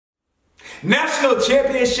National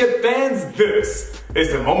Championship fans, this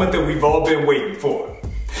is the moment that we've all been waiting for.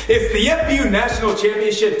 It's the FBU National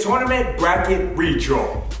Championship Tournament Bracket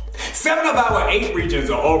Redraw. 7 of our 8 regions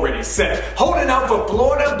are already set, holding out for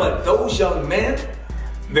Florida, but those young men,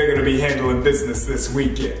 they're going to be handling business this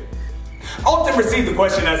weekend. Often receive the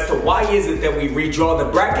question as to why is it that we redraw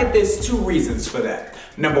the bracket. There's 2 reasons for that.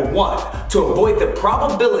 Number 1, to avoid the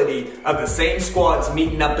probability of the same squads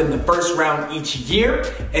meeting up in the first round each year,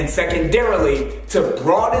 and secondarily, to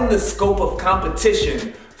broaden the scope of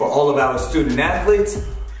competition for all of our student athletes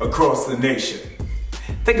across the nation.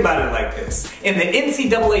 Think about it like this. In the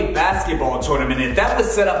NCAA basketball tournament, if that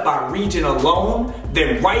was set up by region alone,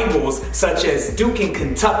 then rivals such as Duke and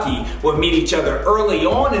Kentucky would meet each other early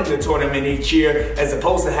on in the tournament each year, as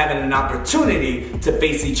opposed to having an opportunity to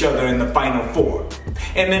face each other in the Final Four.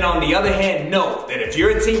 And then on the other hand, note that if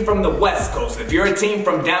you're a team from the West Coast, if you're a team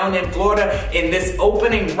from down in Florida, in this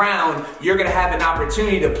opening round, you're going to have an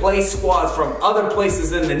opportunity to play squads from other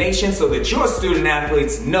places in the nation so that your student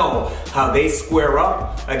athletes know how they square up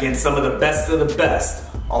against some of the best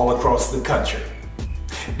all across the country.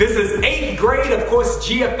 This is 8th grade. Of course,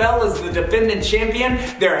 GFL is the defending champion.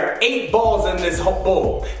 There are 8 balls in this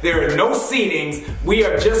bowl. There are no seedings. We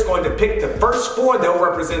are just going to pick the first 4. They'll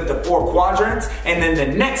represent the 4 quadrants. And then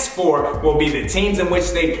the next 4 will be the teams in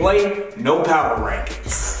which they play. No power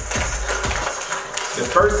rankings. The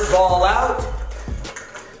first ball out.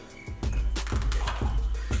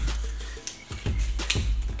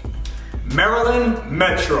 Maryland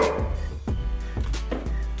Metro.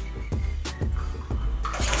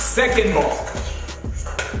 Second ball.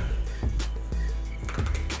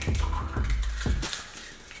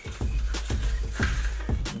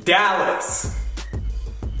 Dallas.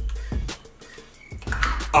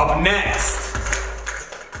 Up next.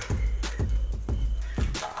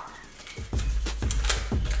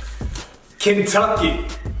 Kentucky.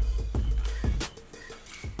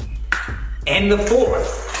 And the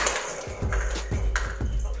 4th.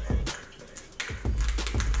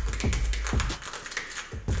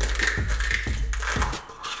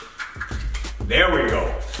 There we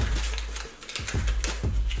go.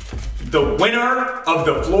 The winner of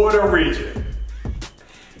the Florida region.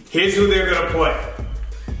 Here's who they're going to play.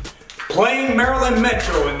 Playing Maryland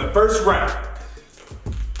Metro in the first round.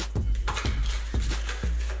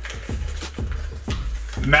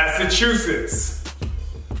 Massachusetts.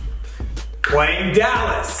 Playing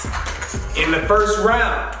Dallas in the first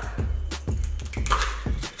round.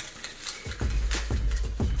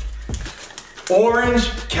 Orange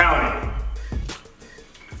County.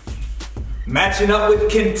 Matching up with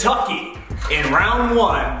Kentucky in round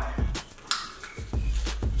 1.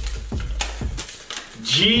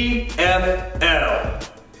 GFL.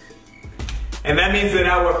 And that means that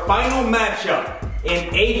our final matchup in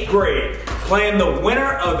 8th grade, playing the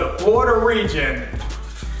winner of the Florida region,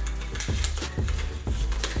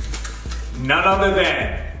 none other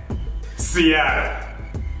than Seattle.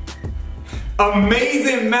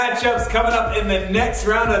 Amazing matchups coming up in the next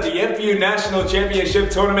round of the FBU National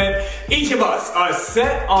Championship Tournament. Each of us are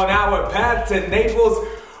set on our path to Naples.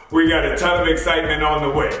 We got a ton of excitement on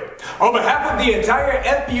the way. On behalf of the entire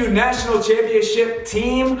FBU National Championship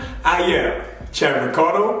team, I am Chad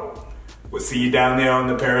Ricardo. We'll see you down there on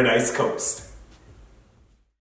the Paradise Coast.